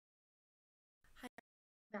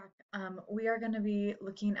Back. We are going to be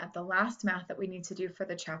looking at the last math that we need to do for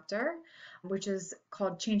the chapter, which is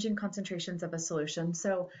called changing concentrations of a solution.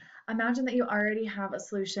 So imagine that you already have a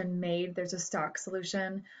solution made. There's a stock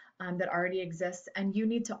solution that already exists, and you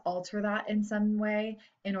need to alter that in some way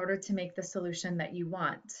in order to make the solution that you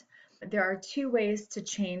want. There are two ways to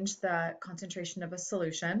change the concentration of a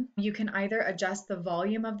solution. You can either adjust the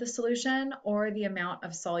volume of the solution or the amount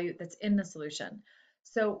of solute that's in the solution.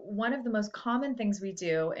 So one of the most common things we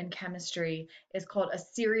do in chemistry is called a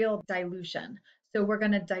serial dilution. So we're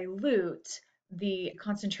going to dilute the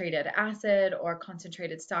concentrated acid or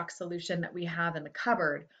concentrated stock solution that we have in the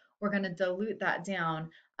cupboard. We're going to dilute that down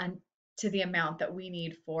to the amount that we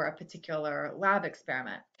need for a particular lab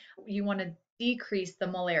experiment. You want to decrease the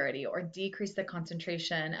molarity or decrease the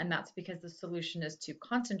concentration, and that's because the solution is too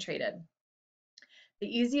concentrated. The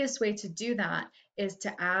easiest way to do that is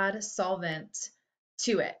to add solvent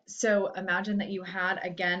to it. So imagine that you had,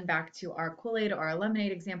 again, back to our Kool-Aid or our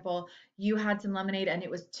lemonade example, you had some lemonade and it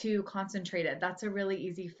was too concentrated. That's a really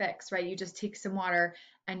easy fix, right? You just take some water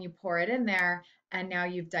and you pour it in there, and now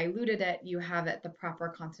you've diluted it. You have it the proper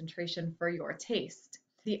concentration for your taste.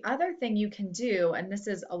 The other thing you can do, and this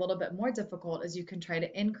is a little bit more difficult, is you can try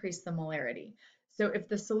to increase the molarity. So if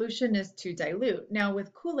the solution is too dilute, now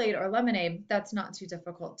with Kool-Aid or lemonade, that's not too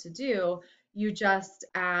difficult to do. You just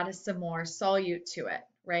add some more solute to it,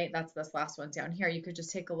 right? That's this last one down here. You could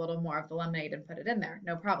just take a little more of the lemonade and put it in there,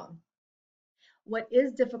 no problem. What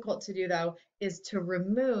is difficult to do though is to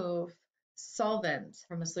remove solvent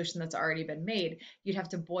from a solution that's already been made. You'd have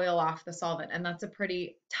to boil off the solvent, and that's a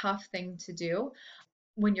pretty tough thing to do.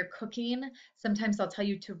 When you're cooking, sometimes they'll tell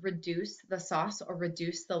you to reduce the sauce or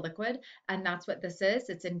reduce the liquid, and that's what this is.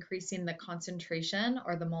 It's increasing the concentration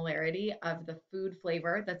or the molarity of the food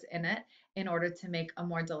flavor that's in it in order to make a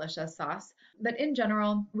more delicious sauce. But in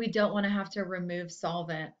general, we don't want to have to remove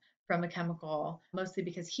solvent from a chemical, mostly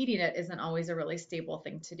because heating it isn't always a really stable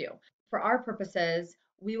thing to do. For our purposes,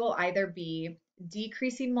 we will either be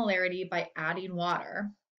decreasing molarity by adding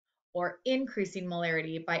water, or increasing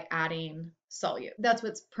molarity by adding solute. That's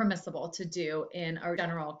what's permissible to do in our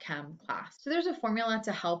general chem class. So there's a formula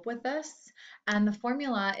to help with this, and the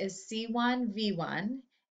formula is C1V1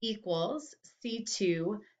 equals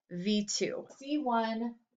C2V2.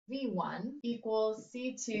 C1V1 equals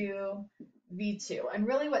C2V2. And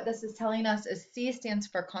really what this is telling us is C stands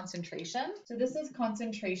for concentration. So this is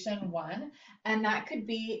concentration 1, and that could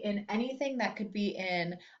be in anything. That could be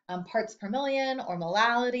in parts per million or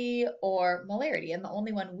molality or molarity. And the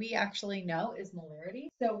only one we actually know is molarity.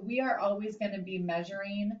 So we are always going to be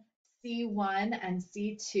measuring C1 and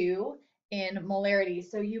C2 in molarity.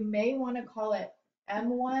 So you may want to call it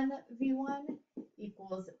M1V1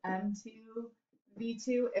 equals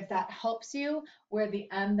M2V2 if that helps you, where the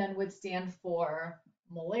M then would stand for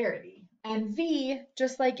molarity. And V,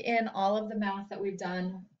 just like in all of the math that we've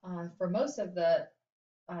done for most of the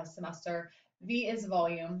semester, V is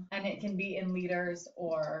volume, and it can be in liters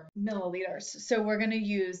or milliliters. So we're going to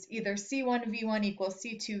use either C1V1 equals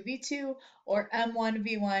C2V2 or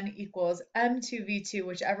M1V1 equals M2V2,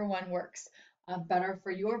 whichever one works better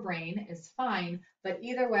for your brain is fine. But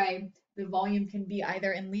either way, the volume can be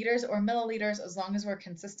either in liters or milliliters as long as we're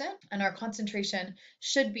consistent, and our concentration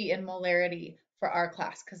should be in molarity for our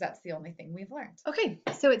class because that's the only thing we've learned. Okay,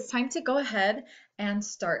 so it's time to go ahead and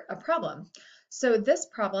start a problem. So this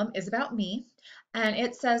problem is about me, and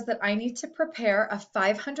it says that I need to prepare a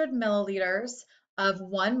 500 milliliters of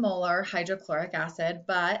 1 molar hydrochloric acid,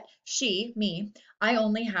 but me, I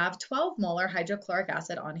only have 12 molar hydrochloric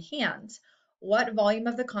acid on hand. What volume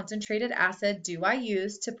of the concentrated acid do I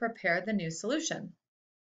use to prepare the new solution?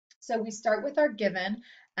 So we start with our given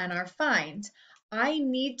and our find. I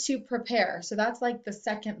need to prepare, so that's like the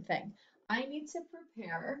second thing. I need to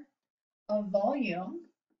prepare a volume,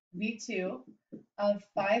 V2, of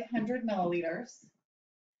 500 milliliters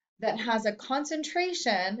that has a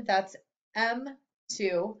concentration that's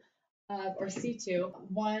M2 or C2,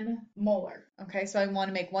 1 molar. Okay, so I want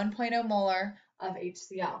to make 1.0 molar of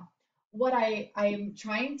HCl. What I'm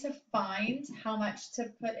trying to find how much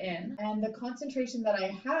to put in, and the concentration that I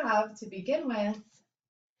have to begin with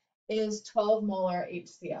is 12 molar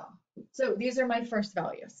HCl. So these are my first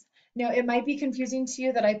values. Now, it might be confusing to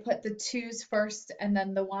you that I put the 2's first and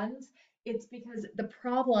then the 1's. It's because the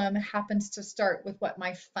problem happens to start with what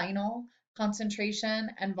my final concentration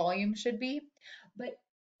and volume should be. But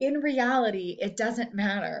in reality, it doesn't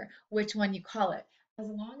matter which one you call it. As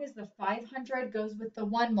long as the 500 goes with the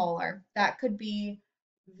 1 molar, that could be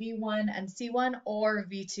V1 and C1 or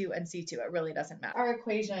V2 and C2. It really doesn't matter. Our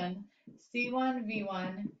equation,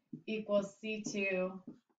 C1V1 equals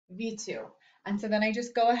C2V2. And so then I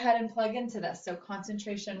just go ahead and plug into this. So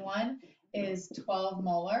concentration 1 is 12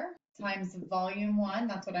 molar times volume 1,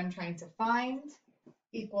 that's what I'm trying to find,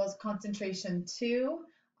 equals concentration 2,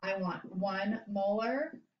 I want 1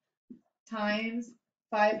 molar times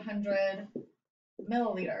 500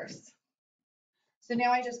 milliliters. So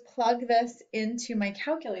now I just plug this into my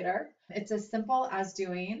calculator. It's as simple as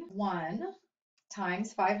doing 1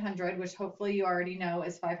 times 500, which hopefully you already know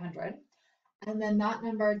is 500. And then that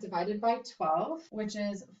number divided by 12, which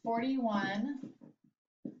is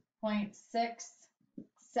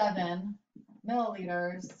 41.67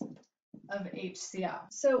 milliliters of HCl.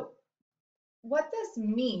 So what this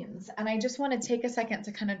means, and I just want to take a second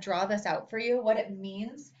to kind of draw this out for you, what it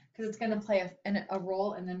means, because it's going to play a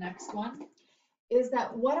role in the next one, is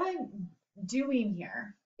that what I'm doing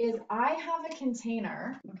here is I have a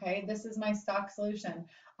container, okay, this is my stock solution.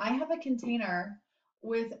 I have a container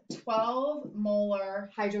with 12 molar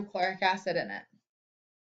hydrochloric acid in it.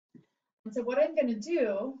 And so what I'm going to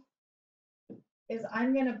do is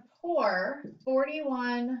I'm going to pour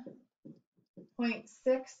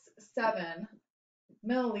 41.67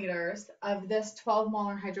 milliliters of this 12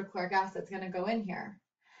 molar hydrochloric acid that's going to go in here.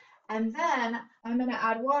 And then I'm going to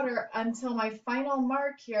add water until my final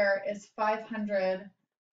mark here is 500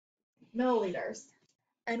 milliliters.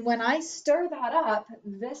 And when I stir that up,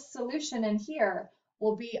 this solution in here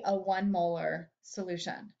will be a 1 molar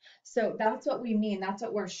solution. So that's what we mean, that's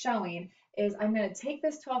what we're showing, is I'm going to take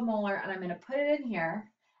this 12 molar and I'm going to put it in here,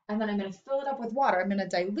 and then I'm going to fill it up with water. I'm going to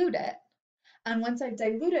dilute it. And once I've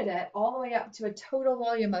diluted it all the way up to a total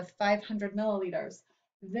volume of 500 milliliters,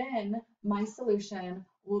 then my solution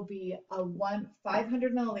will be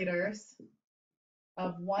 500 milliliters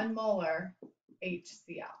of 1 molar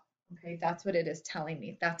HCl. Okay, that's what it is telling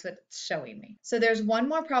me. That's what it's showing me. So there's one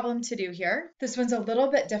more problem to do here. This one's a little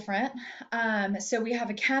bit different. So we have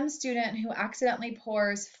a chem student who accidentally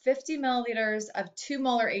pours 50 milliliters of 2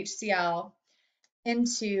 molar HCl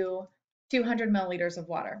into 200 milliliters of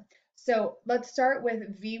water. So let's start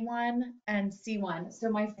with V1 and C1. So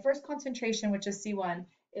my first concentration, which is C1,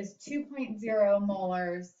 is 2.0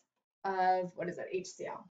 molars of, what is it,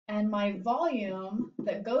 HCl. And my volume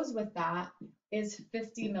that goes with that is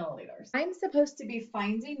 50 milliliters. I'm supposed to be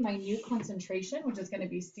finding my new concentration, which is going to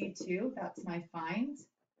be C2. That's my find.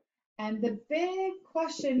 And the big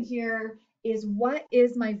question here is, what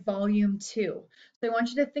is my volume 2? So I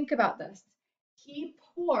want you to think about this. He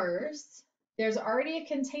pours, there's already a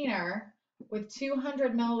container with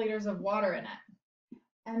 200 milliliters of water in it.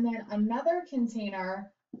 And then another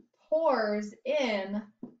container pours in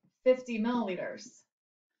 50 milliliters.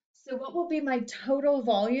 So what will be my total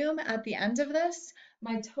volume at the end of this?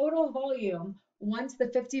 My total volume, once the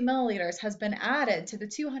 50 milliliters has been added to the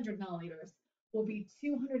 200 milliliters, will be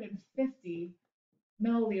 250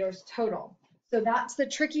 milliliters total. So that's the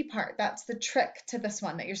tricky part. That's the trick to this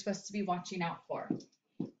one that you're supposed to be watching out for.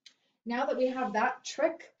 Now that we have that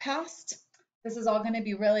trick passed, this is all going to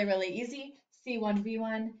be really, really easy.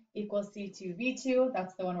 C1V1 equals C2V2.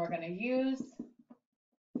 That's the one we're going to use.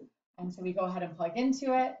 And so we go ahead and plug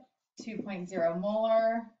into it. 2.0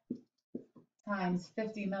 molar times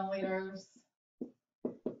 50 milliliters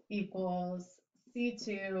equals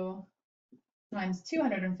C2 times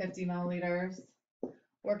 250 milliliters.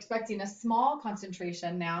 We're expecting a small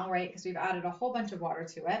concentration now, right? Because we've added a whole bunch of water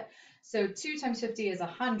to it. So 2 times 50 is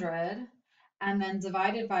 100, and then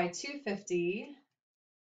divided by 250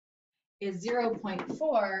 is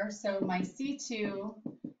 0.4. So my C2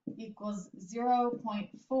 equals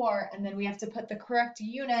 0.4, and then we have to put the correct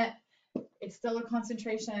unit. It's still a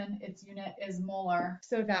concentration, its unit is molar.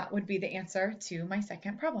 So that would be the answer to my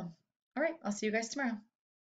second problem. All right, I'll see you guys tomorrow.